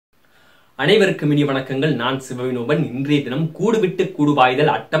அனைவருக்கும் இனிய வணக்கங்கள். நான் சிவவினோபன். இன்றைய தினம் கூடு விட்டு கூடு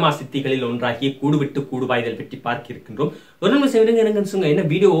பாய்தல் அட்டமா சித்திகளில் ஒன்றாகிய கூடு விட்டு கூடு பாய்தல் பற்றி பார்க்க இருக்கின்றோம். ஒரு நிமிஷம் என்ன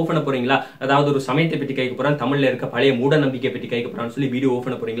வீடியோ ஓபன் பண்ண போறீங்களா? அதாவது ஒரு சமயத்தை பற்றி கேட்க போறேன், தமிழ்ல இருக்க பழைய மூட நம்பிக்கை பற்றி கேட்க போறான்னு சொல்லி வீடியோ ஓபன்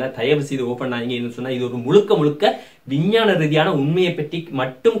பண்ண போறீங்களா? தயவு செய்து ஓபன் பண்ணாங்க. சொன்னா இது ஒரு முழுக்க விஞ்ஞான ரீதியான உண்மையை பற்றி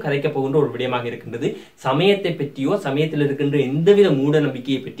மட்டும் கதைக்க போகின்ற ஒரு விடயமாக இருக்கின்றது. சமயத்தை பற்றியோ சமயத்தில் இருக்கின்ற எந்தவித மூட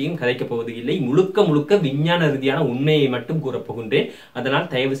நம்பிக்கையை பற்றியும் கதைக்க போவது இல்லை. முழுக்க விஞ்ஞான ரீதியான உண்மையை மட்டும் கூறப்போகின்றேன்.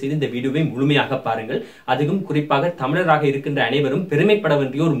 அதனால் தயவு செய்து இந்த வீடியோவை முழுமையாக பாருங்கள். அதுவும் குறிப்பாக தமிழராக இருக்கின்ற அனைவரும் பெருமைப்பட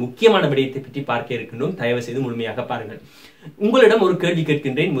வேண்டிய ஒரு முக்கியமான விடயத்தை பற்றி பார்க்க இருக்கின்றோம். தயவு செய்து முழுமையாக பாருங்கள். உங்களிடம் ஒரு கேள்வி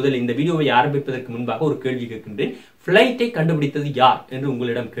கேட்கின்றேன். முதல் இந்த வீடியோவை ஆரம்பிப்பதற்கு முன்பாக ஒரு கேள்வி கேட்கின்றேன். பிளைட்டை கண்டுபிடித்தது யார் என்று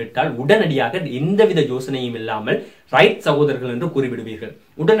உங்களிடம் கேட்டால் உடனடியாக எந்தவித யோசனையும் இல்லாமல் ரைட் சகோதரர்கள் என்று கூறிவிடுவீர்கள்.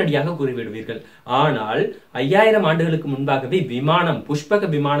 உடனடியாக கூறிவிடுவீர்கள். ஆனால் 5000 ஆண்டுகளுக்கு முன்பாகவே விமானம், புஷ்பக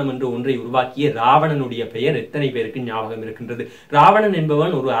விமானம் என்று ஒன்றை உருவாக்கிய ராவணனுடைய பெயர் எத்தனை பேருக்கு ஞாபகம் இருக்கின்றது? ராவணன்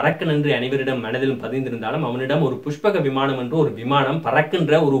என்பவன் ஒரு அரக்கன் என்று அனைவரிடம் மனதிலும் பதிந்திருந்தாலும் அவனிடம் ஒரு புஷ்பக விமானம் என்று ஒரு விமானம்,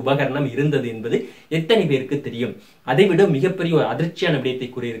 பறக்கின்ற ஒரு உபகரணம் இருந்தது என்பது எத்தனை பேருக்கு தெரியும்? அதைவிட மிகப்பெரிய ஒரு அதிர்ச்சியான விடயத்தை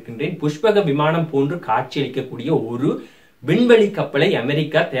கூறியிருக்கின்றேன். புஷ்பக விமானம் போன்று காட்சியளிக்கக்கூடிய ஒரு விண்வெளி கப்பலை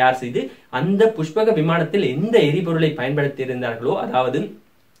அமெரிக்கா தயார் செய்து அந்த புஷ்பக விமானத்தில் எந்த எரிபொருளை பயன்படுத்தி இருந்தார்களோ, அதாவது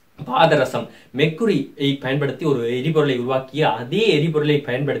பாதரசம், மெர்க்குரியை பயன்படுத்தி ஒரு எரிபொருளை உருவாக்கிய அதே எரிபொருளை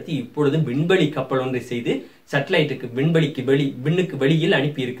பயன்படுத்தி இப்பொழுது விண்வெளி கப்பல் ஒன்றை செய்து சேட்டலைட்டுக்கு விண்ணுக்கு வெளியில்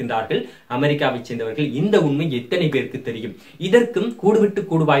அனுப்பி இருக்கின்றார்கள் அமெரிக்காவை சேர்ந்தவர்கள். இந்த உண்மை எத்தனை பேருக்கு தெரியும்? இதற்கும் கூடுவிட்டு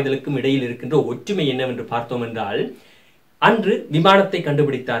கூடுபாய்தலுக்கும் இடையில் இருக்கின்ற ஒற்றுமை என்னவென்று பார்த்தோம் என்றால், அன்று விமானத்தை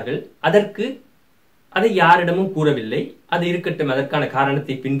கண்டுபிடித்தார்கள். அதை யாரிடமும் கூறவில்லை. அது இருக்கட்டும், அதற்கான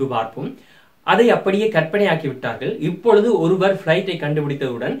காரணத்தை பின்பு பார்ப்போம். அதை அப்படியே கற்பனையாக்கி விட்டார்கள். இப்பொழுது ஒருவர் பிளைட்டை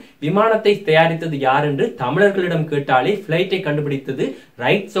கண்டுபிடித்ததுடன் விமானத்தை தயாரித்தது யார் என்று தமிழர்களிடம் கேட்டாலே பிளைட்டை கண்டுபிடித்தது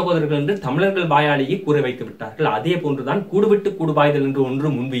ரைட் சகோதரர்கள் என்று தமிழர்கள் வாயாலேயே கூற வைத்து விட்டார்கள். அதே போன்றுதான் கூடுவிட்டு கூடுபாய்தல் என்று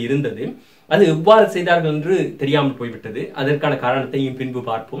ஒன்று முன்பு இருந்தது. அது எவ்வாறு செய்தார்கள் என்று தெரியாமல் போய்விட்டது. அதற்கான காரணத்தையும் பின்பு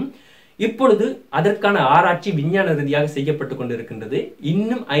பார்ப்போம். இப்பொழுது அதற்கான ஆராய்ச்சி விஞ்ஞான ரீதியாக செய்யப்பட்டுக் கொண்டிருக்கின்றது.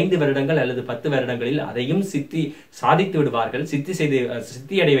 இன்னும் 5 வருடங்கள் அல்லது 10 வருடங்களில் அதையும் சாதித்து விடுவார்கள்,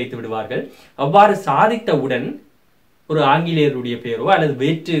 சித்தியடை வைத்து விடுவார்கள். அவ்வாறு சாதித்தவுடன் ஒரு ஆங்கிலேயருடைய பெயரோ அல்லது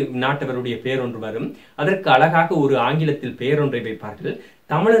வேற்று நாட்டவருடைய பெயர் ஒன்று வரும். அதற்கு அழகாக ஒரு ஆங்கிலத்தில் பெயர் ஒன்றை வைப்பார்கள்.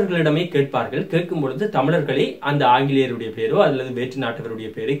 தமிழர்களிடமே கேட்பார்கள். கேட்கும் பொழுது தமிழர்களே அந்த ஆங்கிலேயருடைய பெயரோ அல்லது வேற்று நாட்டவருடைய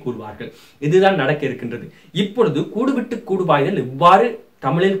பெயரை கூறுவார்கள். இதுதான் நடக்க இருக்கின்றது. இப்பொழுது கூடுவிட்டு கூடுபாய்தல் இவ்வாறு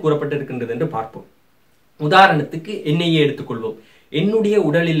தமிழில் கூறப்பட்டிருக்கின்றது என்று பார்ப்போம். உதாரணத்துக்கு என்னையே எடுத்துக்கொள்வோம். என்னுடைய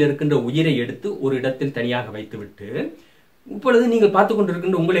உடலில் இருக்கின்ற உயிரை எடுத்து ஒரு இடத்தில் தனியாக வைத்துவிட்டு, இப்பொழுது நீங்கள் பார்த்துக்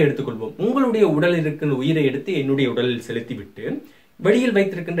கொண்டிருக்கின்ற உங்களை எடுத்துக்கொள்வோம். உங்களுடைய உடலில் இருக்கின்ற உயிரை எடுத்து என்னுடைய உடலில் செலுத்திவிட்டு, வெளியில்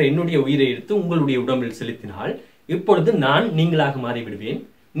வைத்திருக்கின்ற என்னுடைய உயிரை எடுத்து உங்களுடைய உடம்பில் செலுத்தினால் இப்பொழுது நான் நீங்களாக மாறிவிடுவேன்,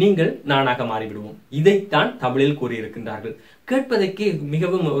 நீங்கள் நானாக மாறிவிடுவோம். இதைத்தான் தமிழில் கூறியிருக்கின்றார்கள். கேட்பதற்கு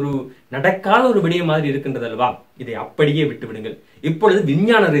மிகவும் ஒரு நடக்காத ஒரு விடயம் மாதிரி இருக்கின்றது அல்லவா? இதை அப்படியே விட்டுவிடுங்கள். இப்பொழுது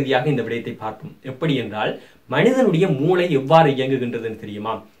விஞ்ஞான ரீதியாக இந்த விடயத்தை பார்ப்போம். எப்படி என்றால், மனிதனுடைய மூளை எவ்வாறு இயங்குகின்றதுன்னு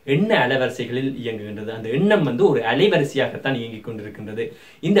தெரியுமா? எண்ண அலைவரிசைகளில் இயங்குகின்றது. அந்த எண்ணம் ஒரு அலைவரிசையாகத்தான் இயங்கிக் கொண்டிருக்கின்றது.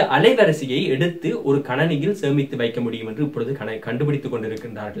 இந்த அலைவரிசையை எடுத்து ஒரு கணனியில் சேமித்து வைக்க முடியும் என்று இப்பொழுது கண்டுபிடித்துக்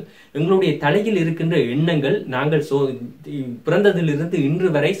கொண்டிருக்கின்றார்கள். எங்களுடைய தலையில் இருக்கின்ற எண்ணங்கள், நாங்கள் பிறந்ததிலிருந்து இன்று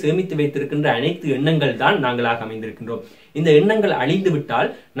வரை சேமித்து வைத்திருக்கின்ற அனைத்து எண்ணங்கள் தான் நாங்களாக அமைந்திருக்கின்றோம். இந்த எண்ணங்கள் அழிந்து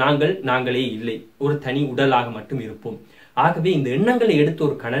விட்டால் நாங்களே இல்லை, ஒரு தனி உடலாக மட்டும் இருப்போம். ஆகவே இந்த எண்ணங்களை எடுத்து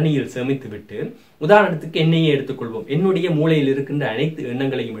ஒரு கணனியில் சேமித்து விட்டு, உதாரணத்துக்கு என்னையே எடுத்துக்கொள்வோம். என்னுடைய மூளையில் இருக்கின்ற அனைத்து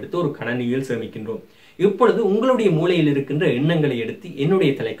எண்ணங்களையும் எடுத்து ஒரு கணனியில் சேமிக்கின்றோம். இப்பொழுது உங்களுடைய மூளையில் இருக்கின்ற எண்ணங்களை எடுத்து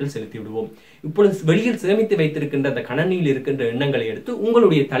என்னுடைய தலைக்குள் செலுத்தி விடுவோம். இப்பொழுது வெளியில் சேமித்து வைத்திருக்கின்ற அந்த கணனியில் இருக்கின்ற எண்ணங்களை எடுத்து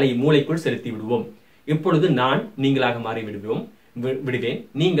உங்களுடைய மூளைக்குள் செலுத்தி விடுவோம். இப்பொழுது நான் நீங்களாக மாறி விடுவேன்,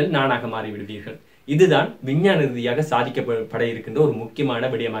 நீங்கள் நானாக மாறி விடுவீர்கள். இதுதான் விஞ்ஞான ரீதியாக சாதிக்கப்பட இருக்கின்ற ஒரு முக்கியமான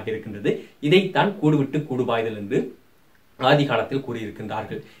விடயமாக இருக்கின்றது. இதைத்தான் கூடுவிட்டு கூடுபாய்தல் என்று ஆதி காலத்தில்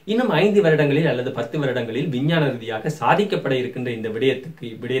கூறியிருக்கின்றார்கள். இன்னும் 5 வருடங்களில் அல்லது 10 வருடங்களில் விஞ்ஞான ரீதியாக சாதிக்கப்பட இருக்கின்ற இந்த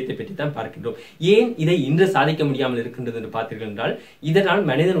விடயத்தை பற்றி தான் பார்க்கின்றோம். ஏன் இதை இன்று சாதிக்க முடியாமல் இருக்கின்றது என்று பார்த்தீர்கள் என்றால், இதனால்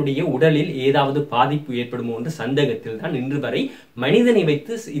மனிதனுடைய உடலில் ஏதாவது பாதிப்பு ஏற்படுமோ என்ற சந்தேகத்தில் தான் இன்று வரை மனிதனை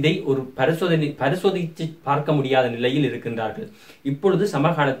வைத்து இதை ஒரு பரிசோதித்து பார்க்க முடியாத நிலையில் இருக்கின்றார்கள். இப்பொழுது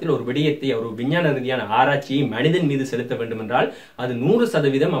சமகாலத்தில் ஒரு விடயத்தை, ஒரு விஞ்ஞான ரீதியான ஆராய்ச்சியை மனிதன் மீது செலுத்த வேண்டும் என்றால் அது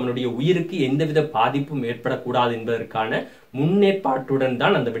 100% அவனுடைய உயிருக்கு எந்தவித பாதிப்பும் ஏற்படக்கூடாது என்பதற்கான முன்னேற்பாட்டுடன்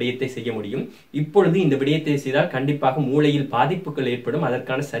தான் அந்த விடயத்தை செய்ய முடியும். இப்பொழுது இந்த விடயத்தை செய்தால் கண்டிப்பாக மூளையில் பாதிப்புகள் ஏற்படும்.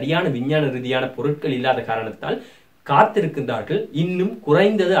 அதற்கான சரியான விஞ்ஞான ரீதியான பொருட்கள் இல்லாத காரணத்தால் காத்திருக்கின்றார்கள். இன்னும்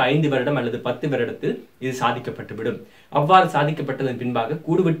குறைந்தது 5 வருடம் அல்லது 10 வருடத்தில் இது சாதிக்கப்பட்டுவிடும். அவ்வாறு சாதிக்கப்பட்டதன் பின்பாக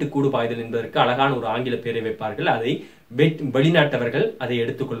கூடுவிட்டு கூடுபாய்தல் என்பதற்கு அழகான ஒரு ஆங்கில பெயரை வைப்பார்கள். அதை வெளிநாட்டவர்கள் அதை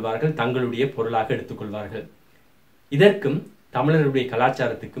எடுத்துக்கொள்வார்கள், தங்களுடைய பொருளாக எடுத்துக்கொள்வார்கள். இதற்கும் தமிழருடைய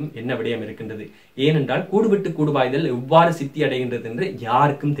கலாச்சாரத்துக்கும் என்ன விடயம் இருக்கின்றது. ஏனென்றால் கூடு விட்டு கூடு பாய்தல் எவ்வாறு சித்தி அடைகின்றது என்று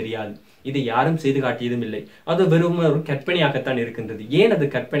யாருக்கும் தெரியாது. இதை யாரும் செய்து காட்டியதும் இல்லை. அது வெறும் ஒரு கற்பனையாகத்தான் இருக்கின்றது. ஏன் அது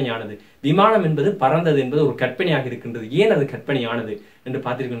கற்பனையானது? விமானம் என்பது பறந்தது என்பது ஒரு கற்பனையாக இருக்கின்றது. ஏன் அது கற்பனையானது என்று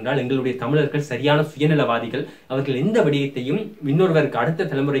பார்த்தீர்கள் எங்களுடைய தமிழர்கள் சரியான சுயநலவாதிகள். அவர்கள் எந்த விடயத்தையும் இன்னொருவருக்கு அடுத்த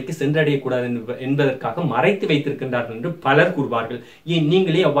தலைமுறைக்கு சென்றடையக்கூடாது என்பதற்காக மறைத்து வைத்திருக்கின்றார்கள் என்று பலர் கூறுவார்கள். ஏன்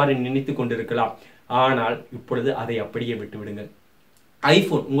நீங்களே அவ்வாறு நினைத்துக் கொண்டிருக்கலாம். ஆனால் இப்பொழுது அதை அப்படியே விட்டுவிடுங்கள்.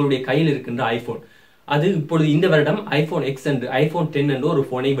 ஐபோன், உங்களுடைய கையில் இருக்கின்ற ஐபோன், அது இப்பொழுது இந்த வருடம் ஐபோன் X என்று ஐபோன் 10 என்று ஒரு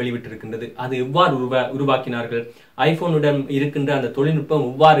போனை வெளிவிட்டிருக்கின்றது. அது எவ்வாறு உருவாக்கினார்கள்? ஐபோனுடன் இருக்கின்ற அந்த தொழில்நுட்பம்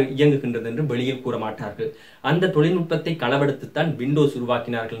எவ்வாறு இயங்குகின்றது என்று வெளியில் கூற மாட்டார்கள். அந்த தொழில்நுட்பத்தை களவெடுத்துத்தான் விண்டோஸ்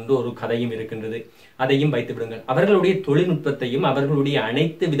உருவாக்கினார்கள் என்று ஒரு கதையும் இருக்கின்றது. அதையும் வைத்து விடுங்கள். அவர்களுடைய தொழில்நுட்பத்தையும் அவர்களுடைய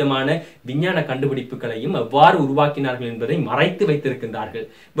அனைத்து விதமான விஞ்ஞான கண்டுபிடிப்புகளையும் எவ்வாறு உருவாக்கினார்கள் என்பதை மறைத்து வைத்திருக்கின்றார்கள்.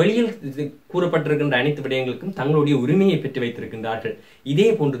 வெளியில் கூறப்பட்டிருக்கின்ற அனைத்து விடயங்களுக்கும் தங்களுடைய உரிமையை பெற்று வைத்திருக்கின்றார்கள். இதே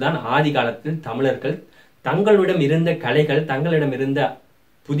போன்றுதான் ஆதி காலத்தில் தமிழர்கள் தங்களிடம் இருந்த கலைகள், தங்களிடம் இருந்த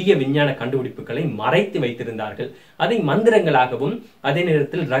புதிய விஞ்ஞான கண்டுபிடிப்புகளை மறைத்து வைத்திருந்தார்கள். அதை மந்திரங்களாகவும் அதே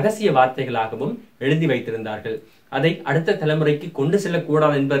நேரத்தில் ரகசிய வார்த்தைகளாகவும் எழுதி வைத்திருந்தார்கள். அதை அடுத்த தலைமுறைக்கு கொண்டு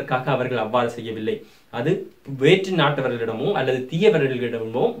செல்லக்கூடாது என்பதற்காக அவர்கள் அவ்வாறு செய்யவில்லை. அது வேற்று நாட்டவர்களிடமோ அல்லது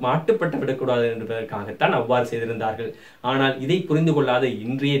தீயவர்களிடமோ மாட்டுப்பட்டு விடக்கூடாது என்பதற்காகத்தான் அவ்வாறு செய்திருந்தார்கள். ஆனால் இதை புரிந்து கொள்ளாத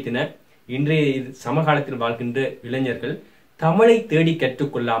இன்றைய சமகாலத்தில் வாழ்கின்ற இளைஞர்கள் தமிழை தேடி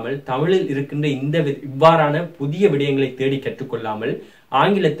கற்றுக்கொள்ளாமல், தமிழில் இருக்கின்ற இவ்வாறான புதிய விடயங்களை தேடி கற்றுக்கொள்ளாமல்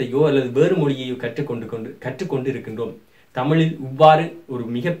ஆங்கிலத்தையோ அல்லது வேறு மொழியையோ கற்றுக்கொண்டு இருக்கின்றோம். தமிழில் இவ்வாறு ஒரு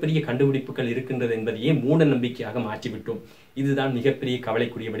மிகப்பெரிய கண்டுபிடிப்புகள் இருக்கின்றது என்பதையே மூட நம்பிக்கையாக மாற்றிவிட்டோம். இதுதான் மிகப்பெரிய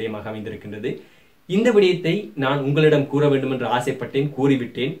கவலைக்குரிய விடயமாக அமைந்திருக்கின்றது. இந்த விடயத்தை நான் உங்களிடம் கூற வேண்டும் என்று ஆசைப்பட்டேன்,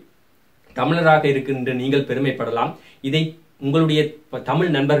 கூறிவிட்டேன். தமிழராக இருக்கின்ற நீங்கள் பெருமைப்படலாம். இதை உங்களுடைய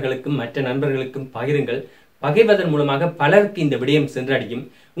தமிழ் நண்பர்களுக்கும் மற்ற நண்பர்களுக்கும் பகிருங்கள். பகிர்வதன் மூலமாக பலருக்கு இந்த விடயம் சென்றடையும்.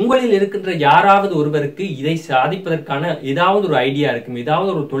 உங்களில் இருக்கின்ற யாராவது ஒருவருக்கு இதை சாதிப்பதற்கான ஏதாவது ஒரு ஐடியா இருக்கும்,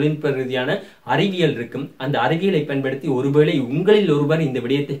 ஏதாவது ஒரு தொழில்நுட்ப ரீதியான அறிவியல் இருக்கும். அந்த அறிவியலை பயன்படுத்தி ஒருவேளை உங்களில் ஒருவர் இந்த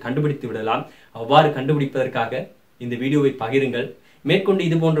விடயத்தை கண்டுபிடித்து விடலாம். அவ்வாறு கண்டுபிடிப்பதற்காக இந்த வீடியோவை பகிருங்கள். மேற்கொண்டு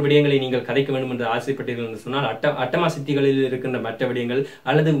இது போன்ற விடயங்களை நீங்கள் கதைக்க வேண்டும் என்று ஆசைப்பட்டீர்கள் என்று சொன்னால் அட்டமா சித்திகளில் இருக்கின்ற மற்ற விடயங்கள்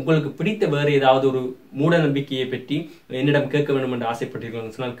அல்லது உங்களுக்கு பிடித்த வேறு ஏதாவது ஒரு மூட நம்பிக்கையை பற்றி என்னிடம் கேட்க வேண்டும் என்று ஆசைப்பட்டீர்கள்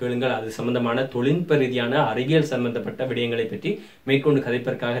என்று சொன்னால் கேளுங்கள். அது சம்பந்தமான தொழில்நுட்ப ரீதியான அறிவியல் சம்பந்தப்பட்ட விடயங்களை பற்றி மேற்கொண்டு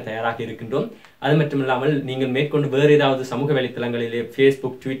கதைப்பதற்காக தயாராக இருக்கின்றோம். அது மட்டுமில்லாமல் நீங்கள் மேற்கொண்டு வேறு ஏதாவது சமூக வலைத்தளங்களிலே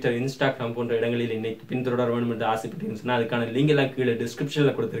Facebook, Twitter, Instagram போன்ற இடங்களில் என்னை பின்தொடர வேண்டும் என்று ஆசைப்பட்டீர்கள் சொன்னால் அதுக்கான லிங்க் எல்லாம் கீழே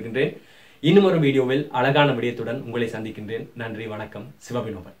டிஸ்கிரிப்ஷனில் கொடுத்திருக்கின்றேன். இன்னும் ஒரு வீடியோவில் அழகான விடயத்துடன் உங்களை சந்திக்கின்றேன். நன்றி, வணக்கம்.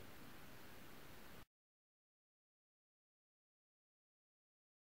 சிவவினோபன்.